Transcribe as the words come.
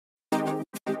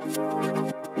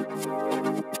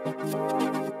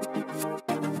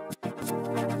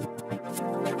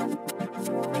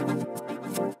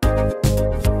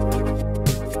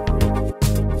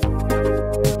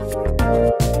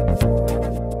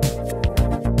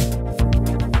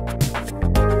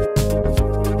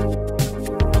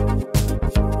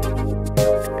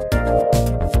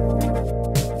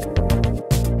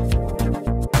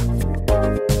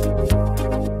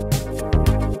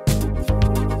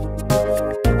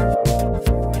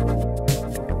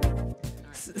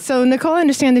So, Nicole, I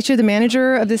understand that you're the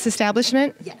manager of this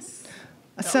establishment? Yes.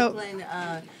 So, Oakland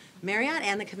Marriott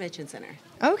and the Convention Center.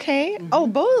 okay. Oh,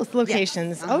 both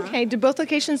locations. Yes. Uh-huh. Okay. Do both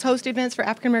locations host events for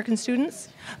African American students?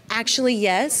 Actually,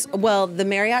 yes. Well, the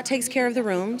Marriott takes care of the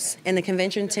rooms, and the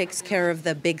convention takes care of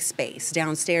the big space.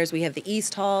 Downstairs, we have the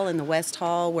East Hall and the West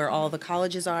Hall where all the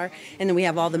colleges are, and then we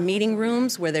have all the meeting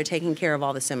rooms where they're taking care of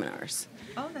all the seminars.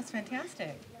 Oh, that's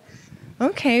fantastic.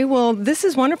 Okay, well, this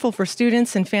is wonderful for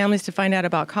students and families to find out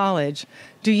about college.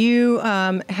 Do you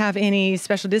have any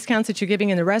special discounts that you're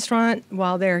giving in the restaurant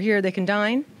while they're here? They can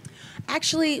dine?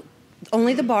 Actually,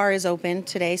 only the bar is open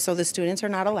today, so the students are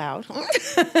not allowed.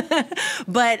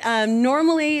 But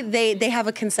normally they have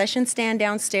a concession stand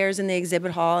downstairs in the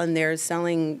exhibit hall, and they're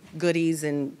selling goodies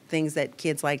and things that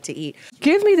kids like to eat.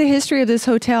 Give me the history of this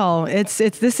hotel.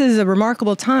 This is a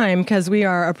remarkable time because we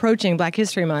are approaching Black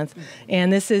History Month,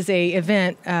 and this is a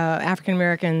event African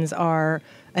Americans are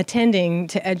attending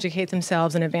to educate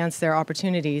themselves and advance their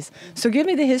opportunities. So give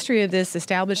me the history of this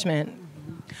establishment.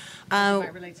 How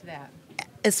might relate to that?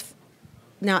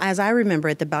 Now, as I remember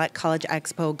it, the Black College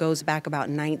Expo goes back about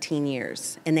 19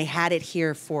 years, and they had it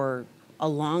here for a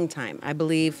long time. I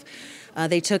believe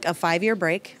they took a 5-year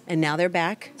break, and now they're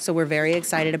back. So we're very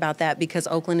excited about that because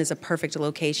Oakland is a perfect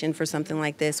location for something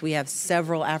like this. We have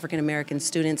several African-American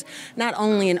students, not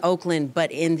only in Oakland,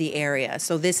 but in the area.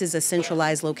 So this is a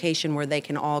centralized location where they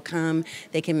can all come.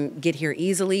 They can get here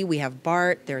easily. We have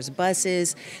BART, there's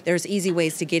buses, there's easy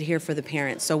ways to get here for the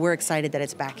parents. So we're excited that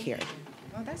it's back here.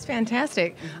 Oh, that's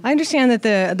fantastic. I understand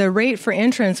that the rate for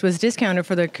entrance was discounted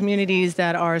for the communities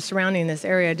that are surrounding this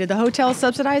area. Did the hotel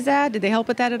subsidize that? Did they help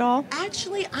with that at all?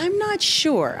 Actually, I'm not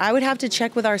sure. I would have to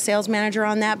check with our sales manager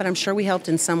on that, but I'm sure we helped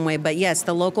in some way. But yes,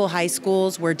 the local high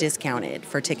schools were discounted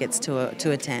for tickets to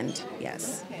attend.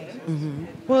 Yes. Mm-hmm.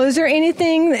 Well, is there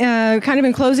anything kind of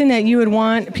in closing that you would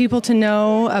want people to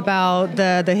know about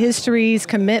the history's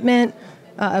commitment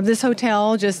of this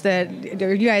hotel? Just that,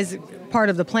 are you guys part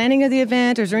of the planning of the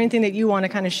event, or is there anything that you want to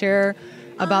kind of share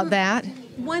about that?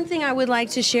 One thing I would like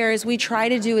to share is we try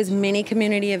to do as many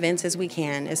community events as we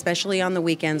can, especially on the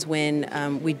weekends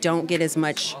when we don't get as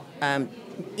much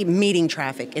meeting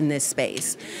traffic in this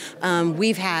space.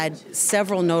 We've had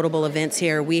several notable events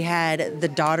here. We had the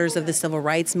Daughters of the Civil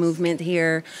Rights Movement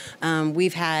here. We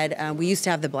used to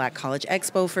have the Black College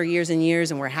Expo for years and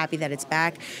years, and we're happy that it's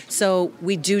back. So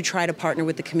we do try to partner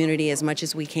with the community as much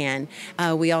as we can.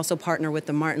 We also partner with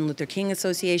the Martin Luther King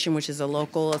Association, which is a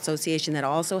local association that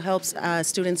also helps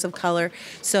students of color.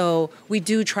 So we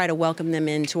do try to welcome them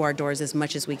into our doors as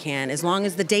much as we can. As long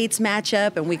as the dates match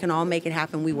up and we can all make it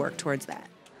happen, we work towards that.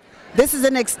 This is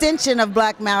an extension of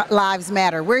Black Lives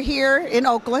Matter. We're here in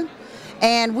Oakland,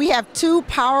 and we have two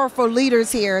powerful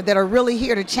leaders here that are really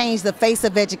here to change the face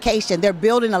of education. They're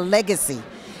building a legacy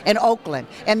in Oakland,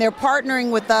 and they're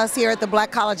partnering with us here at the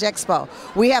Black College Expo.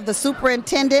 We have the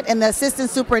superintendent and the assistant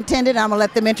superintendent. I'm going to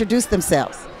let them introduce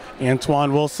themselves.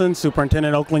 Antoine Wilson,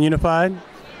 Superintendent, Oakland Unified.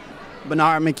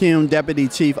 Bernard McCune, Deputy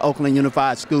Chief, Oakland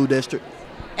Unified School District.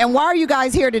 And why are you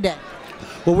guys here today?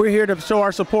 Well, we're here to show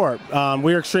our support.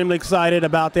 We're extremely excited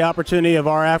about the opportunity of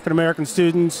our African American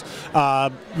students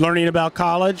learning about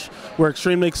college. We're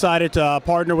extremely excited to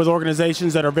partner with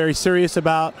organizations that are very serious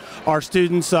about our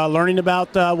students learning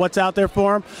about what's out there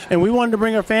for them. And we wanted to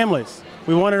bring our families.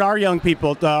 We wanted our young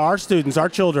people, our students, our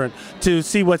children, to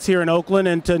see what's here in Oakland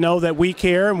and to know that we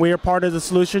care and we are part of the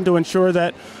solution to ensure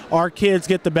that our kids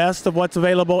get the best of what's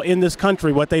available in this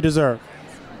country, what they deserve.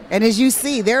 And as you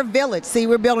see, their village. See,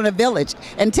 we're building a village.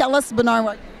 And tell us,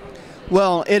 Bernard.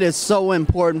 Well, it is so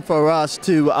important for us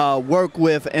to work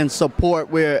with and support.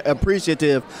 We're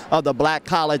appreciative of the Black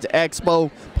College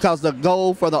Expo because the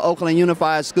goal for the Oakland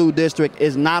Unified School District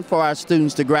is not for our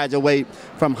students to graduate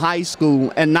from high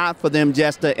school and not for them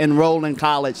just to enroll in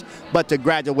college, but to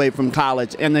graduate from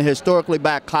college. And the historically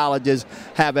black colleges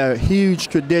have a huge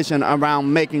tradition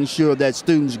around making sure that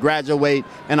students graduate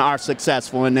and are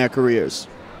successful in their careers.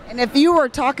 And if you were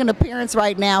talking to parents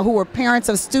right now who are parents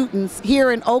of students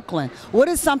here in Oakland, what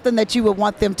is something that you would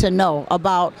want them to know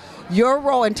about your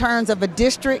role in terms of a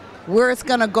district, where it's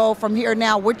going to go from here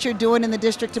now, what you're doing in the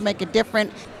district to make it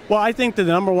different? Well, I think the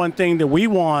number one thing that we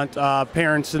want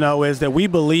parents to know is that we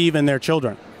believe in their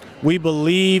children. We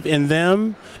believe in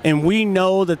them, and we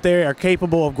know that they are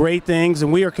capable of great things,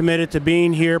 and we are committed to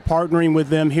being here, partnering with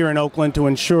them here in Oakland to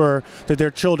ensure that their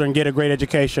children get a great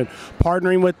education.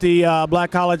 Partnering with the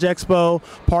Black College Expo,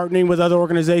 partnering with other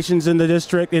organizations in the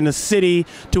district, in the city,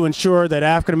 to ensure that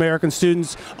African American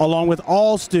students, along with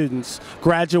all students,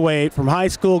 graduate from high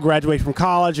school, graduate from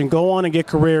college, and go on and get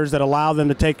careers that allow them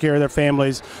to take care of their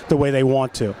families the way they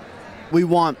want to. We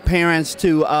want parents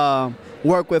to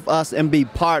work with us and be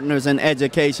partners in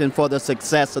education for the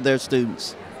success of their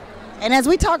students. And as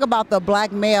we talk about the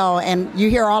black male, and you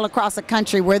hear all across the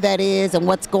country where that is and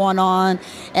what's going on,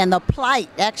 and the plight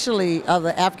actually of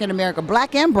the African American,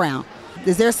 black and brown,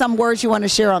 is there some words you want to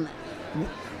share on that?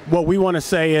 What we want to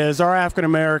say is our African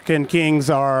American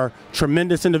kings are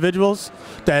tremendous individuals,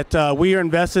 that we are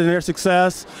invested in their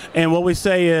success, and what we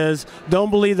say is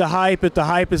don't believe the hype if the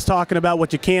hype is talking about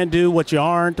what you can't do, what you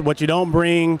aren't, what you don't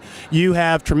bring. You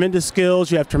have tremendous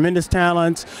skills, you have tremendous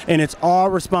talents, and it's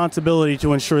our responsibility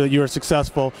to ensure that you are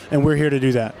successful, and we're here to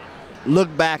do that.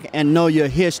 Look back and know your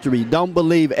history. Don't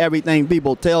believe everything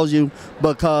people tell you,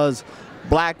 because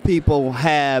black people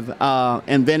have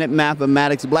invented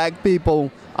mathematics. Black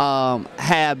people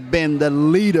have been the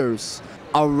leaders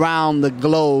around the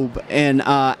globe in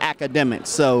academics.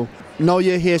 So know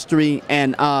your history,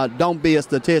 and don't be a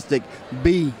statistic,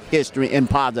 be history and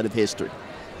positive history.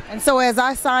 And so as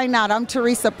I sign out, I'm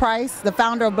Teresa Price, the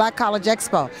founder of Black College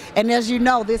Expo. And as you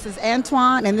know, this is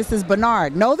Antoine and this is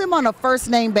Bernard. Know them on a first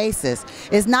name basis.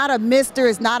 It's not a mister,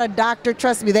 it's not a doctor.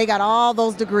 Trust me, they got all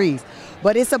those degrees.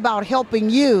 But it's about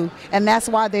helping you, and that's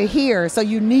why they're here. So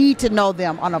you need to know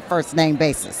them on a first name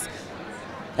basis.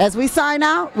 As we sign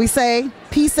out, we say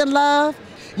peace and love.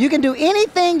 You can do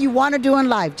anything you want to do in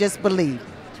life, just believe.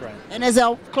 That's right. And as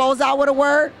I'll close out with a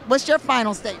word, what's your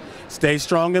final statement? Stay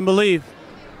strong and believe.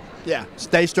 Yeah,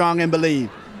 stay strong and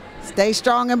believe. Stay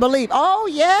strong and believe. Oh,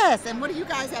 yes. And what do you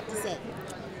guys have to say?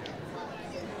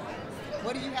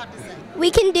 What do you have to say? We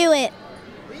can do it.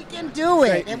 We can do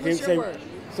it. And what's your word?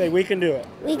 Say we can do it.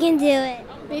 We can do it.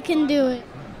 We can do it.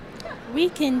 We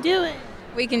can do it.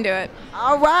 We can do it.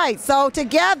 All right. So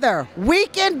together, we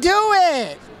can do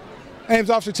it. My name's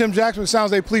Officer Tim Jackson with San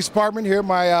Jose Police Department. Here,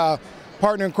 my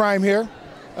partner in crime here,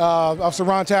 Officer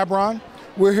Ron Tabron.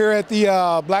 We're here at the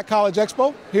Black College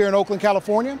Expo here in Oakland,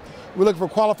 California. We're looking for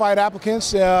qualified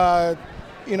applicants,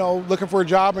 looking for a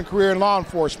job and career in law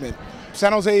enforcement.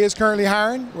 San Jose is currently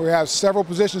hiring. We have several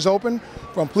positions open,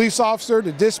 from police officer to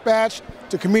dispatch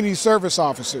to community service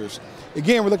officers.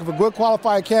 Again, we're looking for good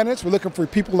qualified candidates. We're looking for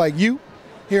people like you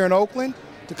here in Oakland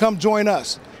to come join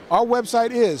us. Our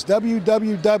website is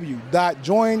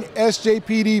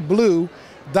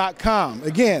www.joinsjpdblue.com.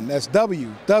 Again, that's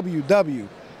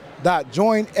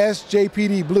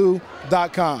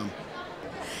www.joinsjpdblue.com.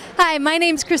 Hi, my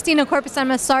name's Christina Corpus.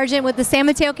 I'm a sergeant with the San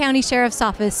Mateo County Sheriff's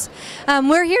Office.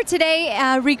 We're here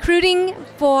today recruiting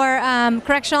for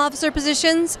correctional officer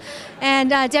positions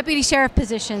and deputy sheriff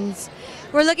positions.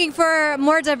 We're looking for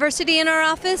more diversity in our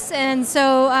office, and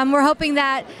so we're hoping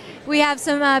that we have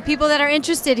some people that are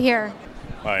interested here.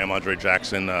 Hi, I'm Andre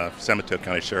Jackson, San Mateo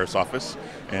County Sheriff's Office,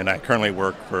 and I currently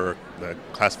work for the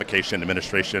Classification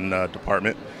Administration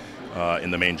Department in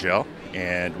the main jail,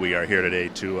 and we are here today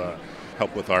to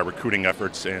help with our recruiting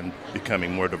efforts and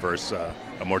becoming more diverse, a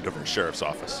more diverse sheriff's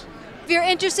office. If you're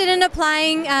interested in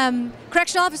applying,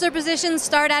 correctional officer positions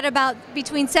start at about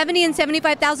between $70,000 and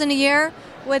 $75,000 a year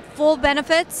with full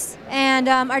benefits, and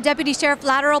our deputy sheriff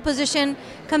lateral position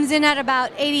comes in at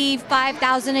about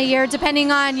 $85,000 a year,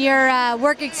 depending on your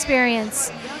work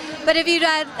experience. But if you'd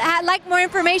like more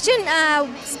information,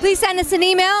 please send us an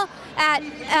email at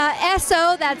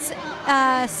SO, that's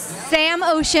Sam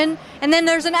Ocean, and then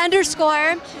there's an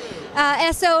underscore,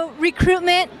 SO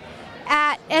recruitment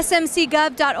at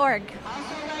smcgov.org.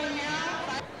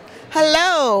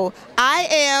 Hello, I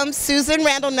am Susan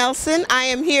Randall Nelson. I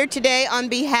am here today on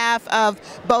behalf of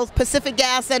both Pacific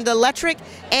Gas and Electric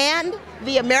and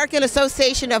the American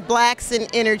Association of Blacks in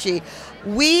Energy.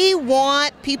 We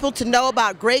want people to know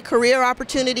about great career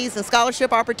opportunities and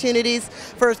scholarship opportunities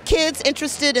for kids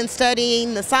interested in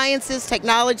studying the sciences,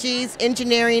 technologies,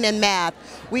 engineering, and math.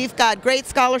 We've got great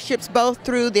scholarships both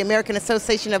through the American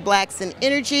Association of Blacks in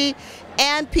Energy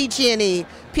and PG&E.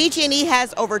 PG&E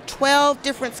has over 12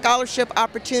 different scholarship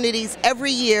opportunities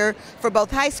every year for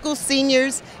both high school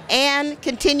seniors and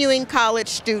continuing college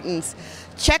students.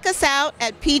 Check us out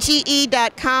at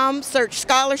pge.com, search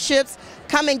scholarships,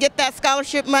 come and get that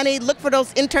scholarship money, look for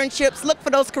those internships, look for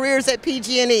those careers at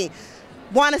PG&E.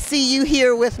 Want to see you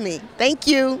here with me. Thank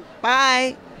you.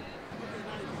 Bye.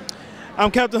 I'm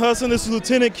Captain Hudson. This is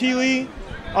Lieutenant Keeley.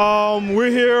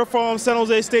 We're here from San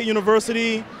Jose State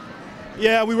University.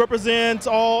 Yeah, we represent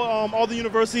all the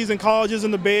universities and colleges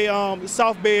in the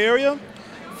South Bay area,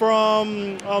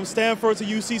 from Stanford to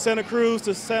UC Santa Cruz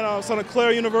to Santa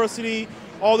Clara University,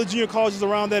 all the junior colleges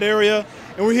around that area.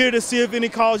 And we're here to see if any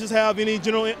colleges have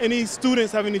any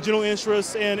students have any general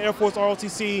interest in Air Force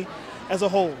ROTC as a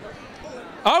whole.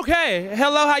 Okay,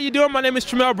 hello, how you doing? My name is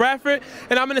Tramel Bradford,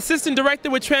 and I'm an assistant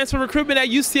director with transfer recruitment at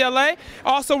UCLA,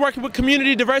 also working with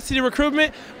community diversity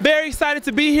recruitment. Very excited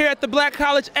to be here at the Black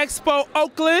College Expo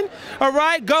Oakland. All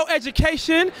right, go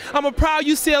education. I'm a proud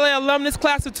UCLA alumnus,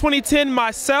 class of 2010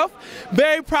 myself.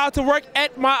 Very proud to work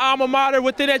at my alma mater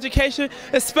within education,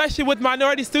 especially with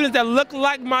minority students that look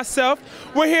like myself.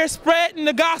 We're here spreading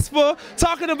the gospel,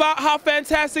 talking about how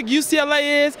fantastic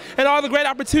UCLA is and all the great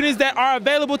opportunities that are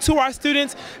available to our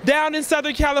students down in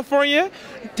Southern California,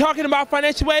 talking about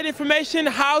financial aid information,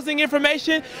 housing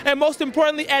information, and most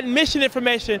importantly, admission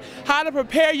information. How to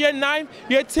prepare your 9th,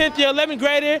 your 10th, your 11th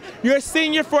grader, your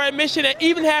senior for admission, and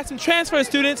even have some transfer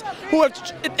students who are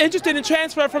interested in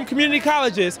transfer from community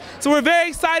colleges. So we're very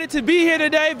excited to be here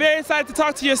today, very excited to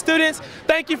talk to your students.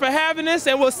 Thank you for having us,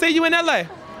 and we'll see you in LA.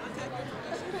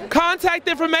 Contact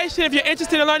information if you're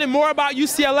interested in learning more about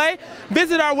UCLA.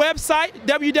 Visit our website,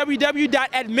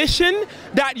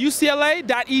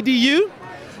 www.admission.ucla.edu.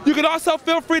 You can also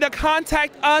feel free to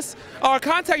contact us or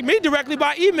contact me directly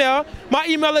by email. My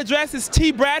email address is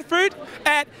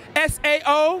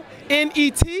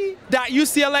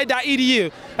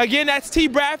tbradford@saonet.ucla.edu. Again, that's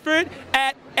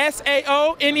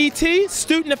tbradford@saonet,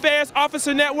 Student Affairs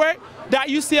Officer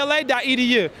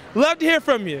Network.ucla.edu. Love to hear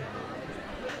from you.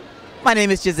 My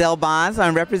name is Giselle Bonds.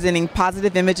 I'm representing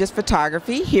Positive Images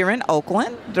Photography here in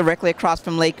Oakland, directly across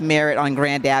from Lake Merritt on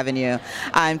Grand Avenue.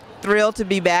 I'm thrilled to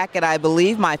be back at, I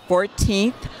believe, my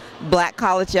 14th Black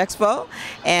College Expo,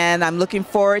 and I'm looking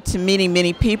forward to meeting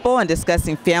many people and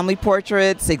discussing family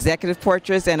portraits, executive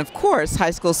portraits, and of course,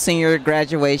 high school senior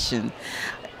graduation.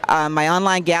 My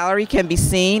online gallery can be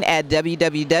seen at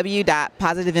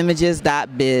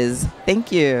www.positiveimages.biz.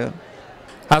 Thank you.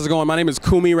 How's it going? My name is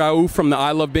Kumi Raouf from the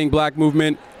I Love Being Black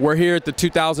movement. We're here at the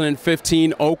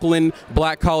 2015 Oakland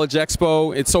Black College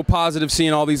Expo. It's so positive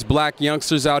seeing all these black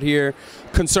youngsters out here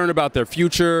concerned about their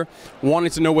future,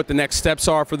 wanting to know what the next steps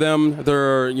are for them.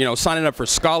 They're, signing up for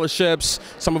scholarships.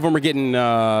 Some of them are getting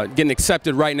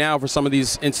accepted right now for some of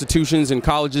these institutions and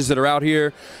colleges that are out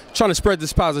here, trying to spread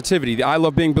this positivity. The I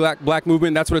Love Being Black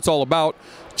movement, that's what it's all about.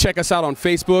 Check us out on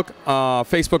Facebook,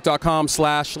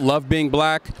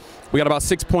 facebook.com/lovebeingBlack. We got about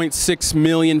 6.6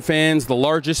 million fans, the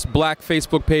largest black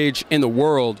Facebook page in the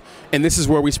world, and this is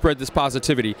where we spread this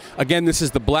positivity. Again, this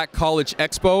is the Black College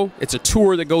Expo. It's a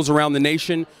tour that goes around the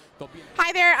nation.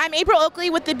 Hi there, I'm April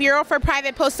Oakley with the Bureau for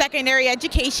Private Post-Secondary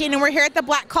Education, and we're here at the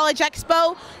Black College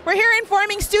Expo. We're here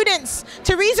informing students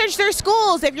to research their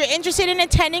schools. If you're interested in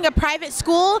attending a private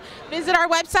school, visit our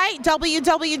website,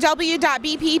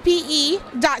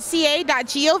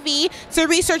 www.bppe.ca.gov, to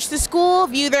research the school,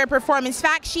 view their performance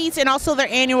fact sheets, and also their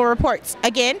annual reports.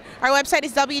 Again, our website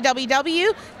is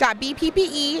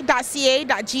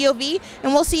www.bppe.ca.gov,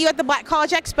 and we'll see you at the Black College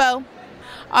Expo.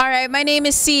 All right, my name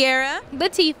is Sierra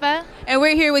Latifa, and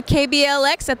we're here with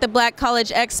KBLX at the Black College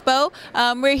Expo.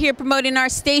 We're here promoting our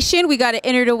station. We got an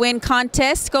Enter to Win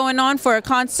contest going on for a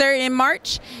concert in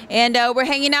March, and we're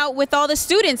hanging out with all the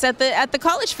students at the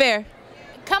college fair.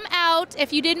 Come out.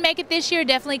 If you didn't make it this year,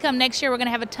 definitely come next year. We're going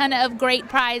to have a ton of great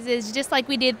prizes, just like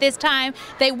we did this time.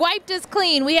 They wiped us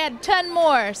clean. We had a ton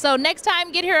more. So next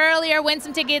time, get here earlier, win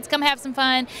some tickets, come have some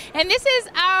fun. And this is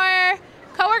our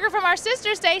coworker from our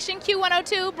sister station,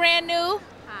 Q102, brand new.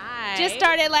 Hi. Just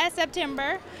started last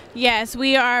September. Yes,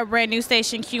 we are a brand new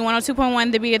station,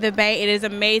 Q102.1, the Beat of the Bay. It is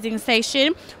an amazing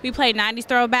station. We play 90s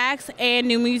throwbacks and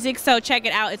new music, so check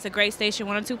it out. It's a great station,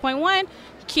 102.1,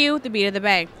 Q, the Beat of the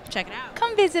Bay. Check it out.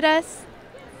 Come visit us.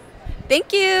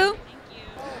 Thank you.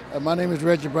 My name is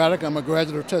Reggie Braddock. I'm a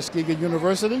graduate of Tuskegee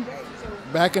University.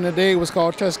 Back in the day, it was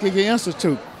called Tuskegee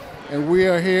Institute. And we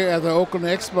are here at the Oakland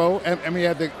Expo, at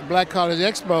the Black College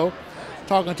Expo,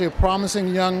 talking to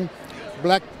promising young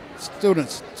black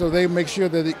students, so they make sure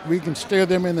that we can steer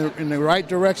them in the right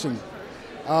direction.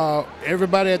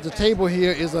 Everybody at the table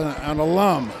here is an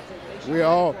alum. We're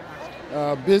all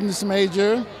business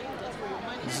major.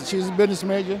 She's a business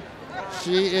major.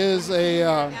 She is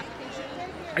a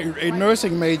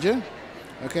nursing major,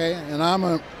 okay, and I'm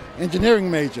an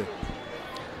engineering major.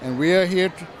 And we are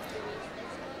here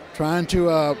trying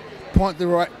to point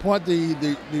the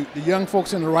young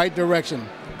folks in the right direction.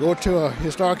 Go to a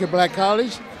historically black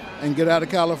college and get out of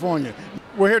California.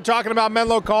 We're here talking about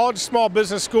Menlo College, small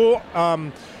business school.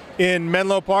 in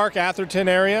Menlo Park, Atherton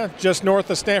area, just north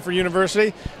of Stanford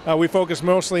University. We focus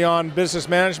mostly on business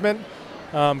management.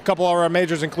 A couple of our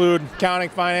majors include accounting,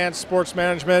 finance, sports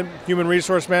management, human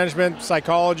resource management,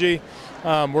 psychology.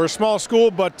 We're a small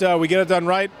school, but we get it done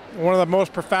right. One of the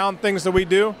most profound things that we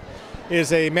do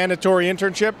is a mandatory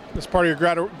internship as part of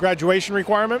your graduation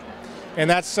requirement. And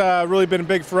that's really been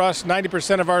big for us.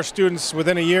 90% of our students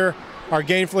within a year are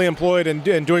gainfully employed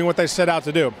and doing what they set out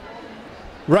to do.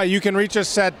 Right, you can reach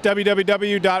us at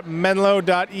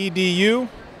www.menlo.edu.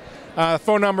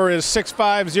 Phone number is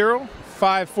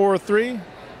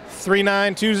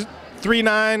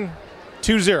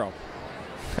 650-543-3920.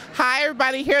 Hi,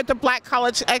 everybody, here at the Black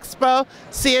College Expo.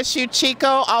 CSU Chico,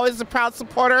 always a proud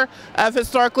supporter of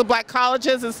historically black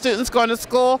colleges and students going to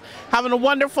school. Having a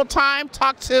wonderful time.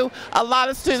 Talked to a lot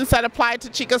of students that applied to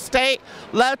Chico State.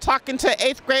 Love talking to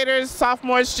 8th graders,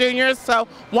 sophomores, juniors. So,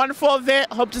 wonderful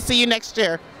event. Hope to see you next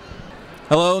year.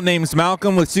 Hello, name's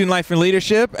Malcolm with Student Life and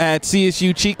Leadership at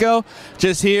CSU Chico.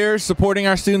 Just here supporting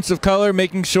our students of color,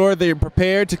 making sure they're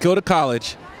prepared to go to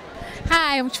college.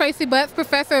 Hi, I'm Tracy Butts,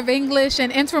 Professor of English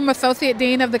and Interim Associate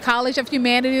Dean of the College of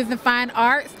Humanities and Fine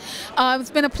Arts.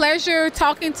 It's been a pleasure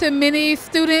talking to many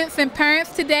students and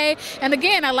parents today. And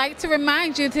again, I'd like to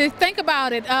remind you to think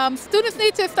about it. Students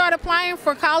need to start applying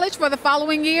for college for the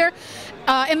following year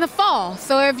in the fall.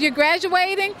 So if you're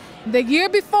graduating, the year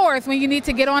before is when you need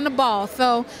to get on the ball.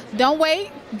 So don't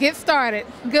wait, get started.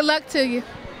 Good luck to you.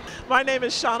 My name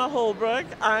is Shauna Holbrook.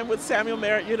 I'm with Samuel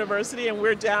Merritt University, and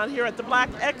we're down here at the Black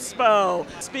Expo,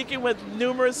 speaking with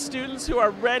numerous students who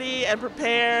are ready and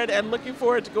prepared and looking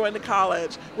forward to going to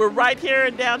college. We're right here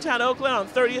in downtown Oakland on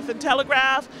 30th and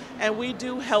Telegraph, and we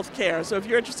do healthcare. So if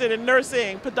you're interested in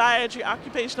nursing, podiatry,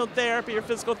 occupational therapy, or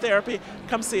physical therapy,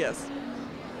 come see us.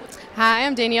 Hi,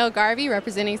 I'm Danielle Garvey,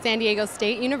 representing San Diego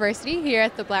State University here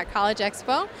at the Black College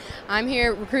Expo. I'm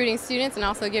here recruiting students and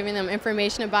also giving them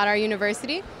information about our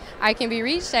university. I can be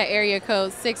reached at area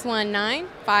code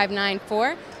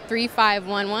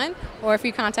 619-594-3511, or if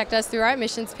you contact us through our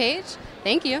admissions page.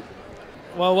 Thank you.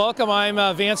 Well, welcome. I'm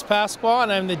Vance Pasquale,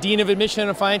 and I'm the Dean of Admission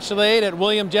and Financial Aid at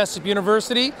William Jessup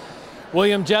University.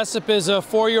 William Jessup is a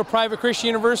four-year private Christian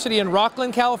university in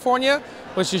Rocklin, California,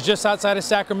 which is just outside of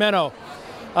Sacramento.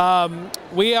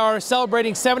 We are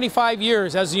celebrating 75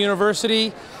 years as a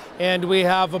university, and we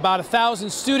have about 1,000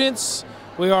 students.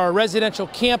 We are a residential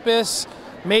campus.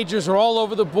 Majors are all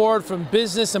over the board, from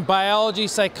business and biology,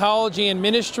 psychology and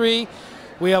ministry.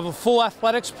 We have a full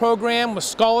athletics program with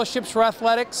scholarships for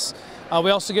athletics. We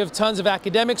also give tons of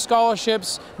academic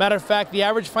scholarships. Matter of fact, the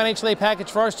average financial aid package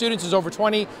for our students is over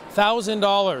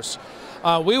 $20,000.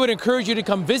 We would encourage you to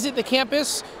come visit the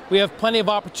campus. We have plenty of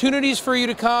opportunities for you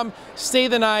to come, stay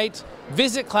the night,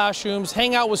 visit classrooms,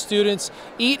 hang out with students,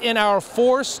 eat in our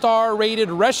 4-star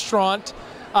rated restaurant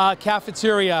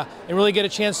cafeteria, and really get a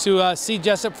chance to see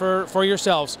Jessup for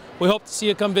yourselves. We hope to see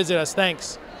you come visit us.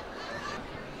 Thanks.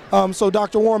 So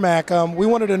Dr. Wormack, we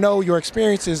wanted to know your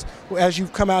experiences as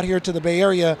you've come out here to the Bay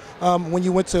Area when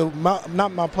you went to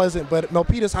not Mount Pleasant, but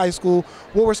Milpitas High School.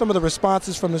 What were some of the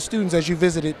responses from the students as you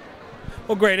visited?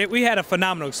 Well, great. We had a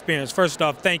phenomenal experience. First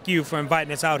off, thank you for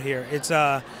inviting us out here. It's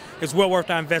well worth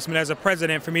our investment. As a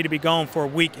president, for me to be gone for a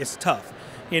week is tough,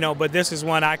 you know. But this is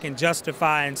one I can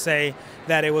justify and say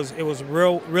that it was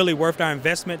really worth our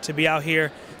investment to be out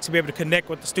here, to be able to connect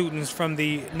with the students from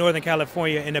the Northern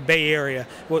California and the Bay Area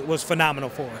was phenomenal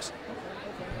for us.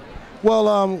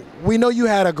 Well, we know you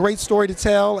had a great story to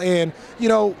tell, and you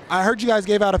know, I heard you guys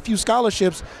gave out a few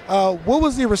scholarships. What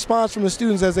was the response from the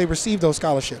students as they received those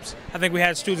scholarships? I think we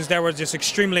had students that were just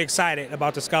extremely excited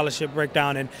about the scholarship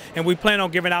breakdown, and we plan on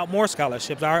giving out more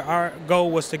scholarships. Our goal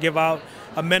was to give out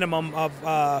a minimum of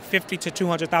 $50,000 to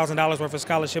 $200,000 worth of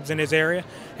scholarships in this area,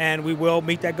 and we will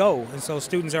meet that goal. And so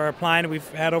students are applying. We've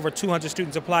had over 200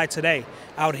 students apply today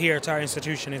out here to our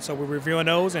institution, and so we're reviewing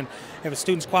those. And if a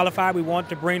student's qualified, we want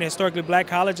to bring the historically black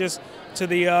colleges to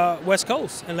the West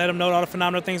Coast and let them know all the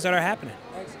phenomenal things that are happening.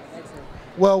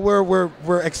 Well,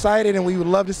 we're excited, and we would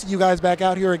love to see you guys back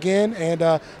out here again.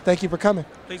 And thank you for coming.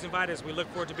 Please invite us. We look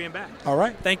forward to being back. All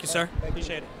right. Thank you, sir.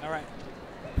 Appreciate it. All right.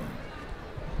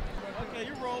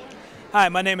 Hi,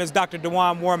 my name is Dr.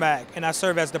 Dewan Wormack, and I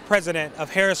serve as the president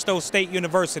of Harris Stowe State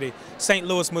University, St.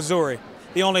 Louis, Missouri,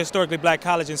 the only historically black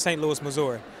college in St. Louis,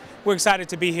 Missouri. We're excited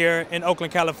to be here in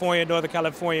Oakland, California, Northern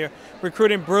California,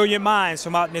 recruiting brilliant minds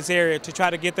from out in this area to try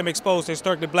to get them exposed to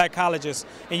historically black colleges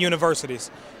and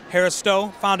universities. Harris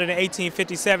Stowe, founded in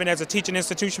 1857 as a teaching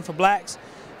institution for blacks,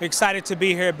 we're excited to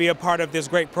be here and be a part of this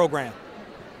great program.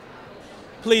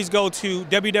 Please go to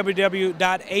www.hssu.edu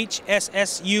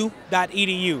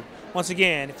Once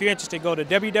again, if you're interested, go to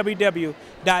www.hssu.edu.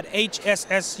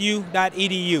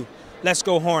 Let's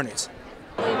go Hornets.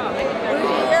 We're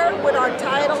here with our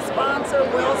title sponsor,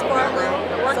 Wells Fargo.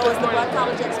 So it's the Black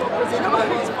College Expo presented by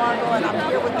Wells Fargo, and I'm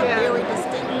here with the very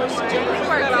distinguished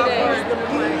gentleman who is the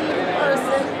lead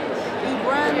person. He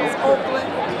runs Oakland,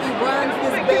 he runs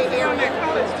this Bay Area,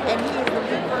 and he is the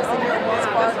lead person here at Wells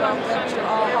Fargo.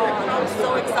 And I'm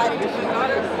so excited to be here.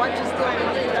 Why don't you still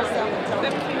introduce yourself and tell me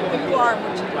who you are and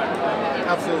what you do?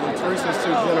 Absolutely. Teresa's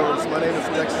too generous. My name is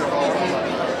Dexter Hall.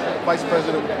 I'm Vice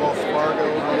President with Wells Fargo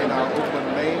running our Oakland,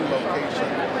 Maine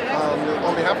location.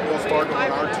 On behalf of Wells Fargo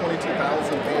and our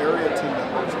 22,000 Bay Area team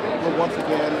members, we're once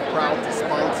again proud to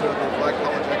sponsor the Black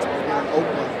College Expo here in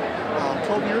Oakland.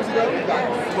 12 years ago?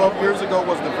 12 years ago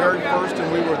was the very first, and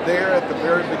we were there at the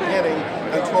very beginning,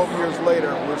 and 12 years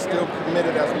later, we're still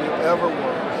committed as we ever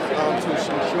were to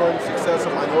ensuring the success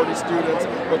of minority students.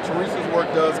 What Teresa's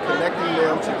work does, connecting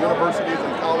them to universities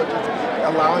and colleges,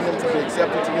 allowing them to be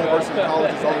accepted to universities and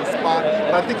colleges on the spot.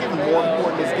 But I think even more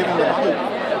important is giving them hope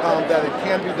that it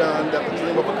can be done, that the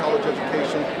dream of a college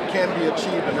education can be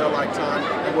achieved in their lifetime,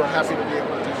 and we're happy to be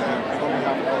able to do that on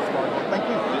behalf of Wells Fargo. Thank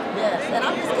you. Yes, and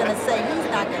I'm just going to say, he's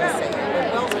not going to say it, but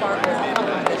Wells Fargo is a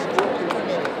company that's truly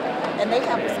committed. And they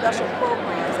have special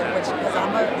programs in which, because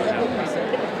I'm a heavy user,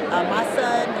 my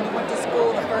son, when he went to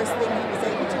school, the first thing he was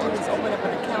able to do was open up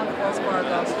an account at Wells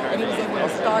Fargo, and he was able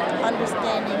to start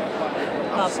understanding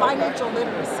financial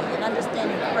literacy and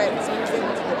understanding credit. So he was able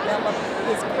to develop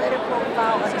his credit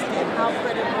profile, understand how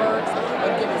credit works, and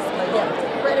get his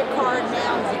credit card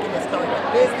now. He's going to start a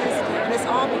business, and it's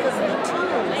all because of the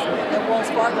tools that Wells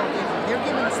Fargo gives them. They're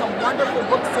giving some wonderful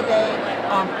books today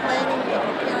on planning and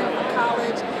preparing for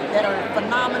college that are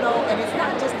phenomenal, and it's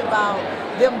not just about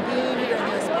them being here and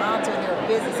their sponsor and their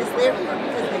business. It's they're here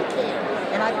because they care.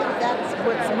 And I think that's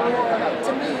what's more,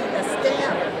 to me, a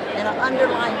stamp and an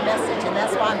underlying message, and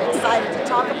that's why I'm excited to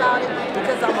talk about it,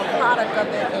 because I'm a product of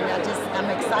it, and I'm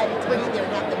excited to be there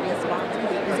and have to be a sponsor.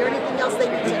 Is there anything else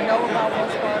they need to know about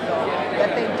Wells Fargo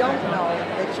that they don't know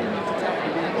that you need to tell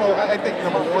them? Well, I think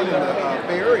number one, in the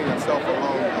Bay Area itself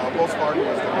alone, Wells Fargo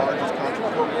is the largest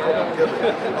corporate giver.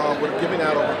 We're giving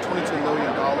out over $22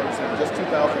 million in just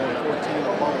 2014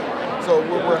 alone. So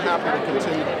we're happy to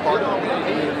continue to partner with the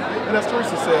community. And as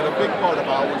Teresa said, a big part of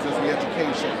ours is the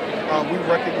education. We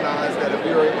recognize that if we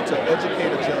are able to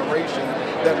educate a generation,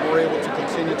 that we're able to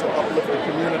continue to uplift the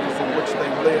communities in which they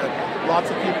live. Lots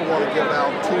of people want to give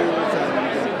out tools and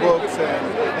books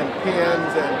and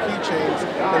pens and keychains.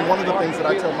 And one of the things that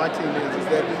I tell my team is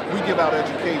that we give out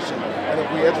education. And if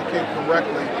we educate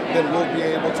correctly, then we'll be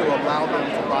able to allow them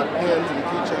to buy pens and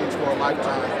keychains for a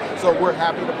lifetime. So we're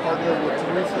happy to partner with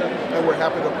Teresa, and we're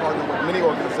happy to partner with many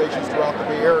organizations throughout the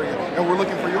Bay Area. And we're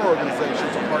looking for your organization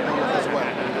to partner with as well.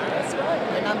 That's right.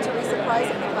 And I'm Teresa Price,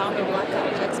 I'm the founder of Black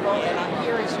College Expo, and I'm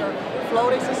here as your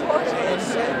floating support, and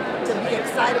to be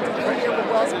excited to be here with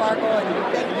Wells Fargo, and we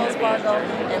thank Wells Fargo,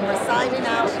 and we're signing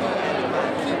out,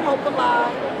 and keep hope alive.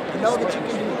 Know that you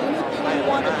can do anything you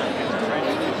want to do,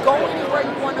 go anywhere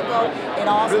you want to go. It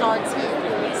all starts here.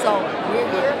 So we're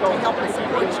here to help and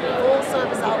support you. Full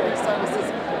service outreach services.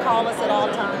 Call us at all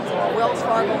times. Wells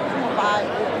Fargo will provide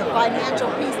the financial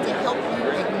piece to help you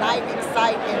ignite,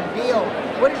 excite, and build.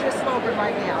 What is your slogan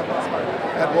right now at Wells Fargo?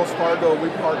 At Wells Fargo, we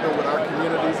partner with our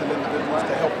communities and individuals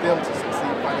to help them to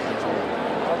succeed financially.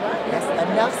 All right, that's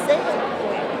enough said.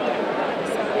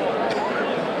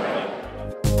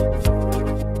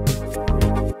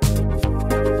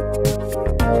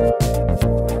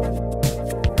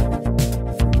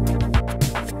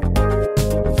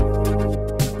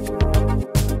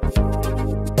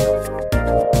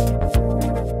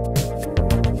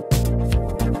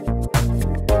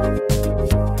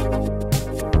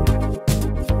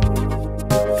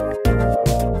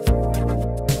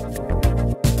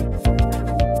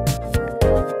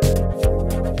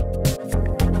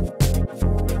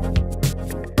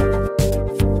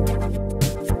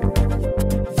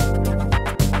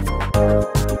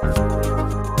 you.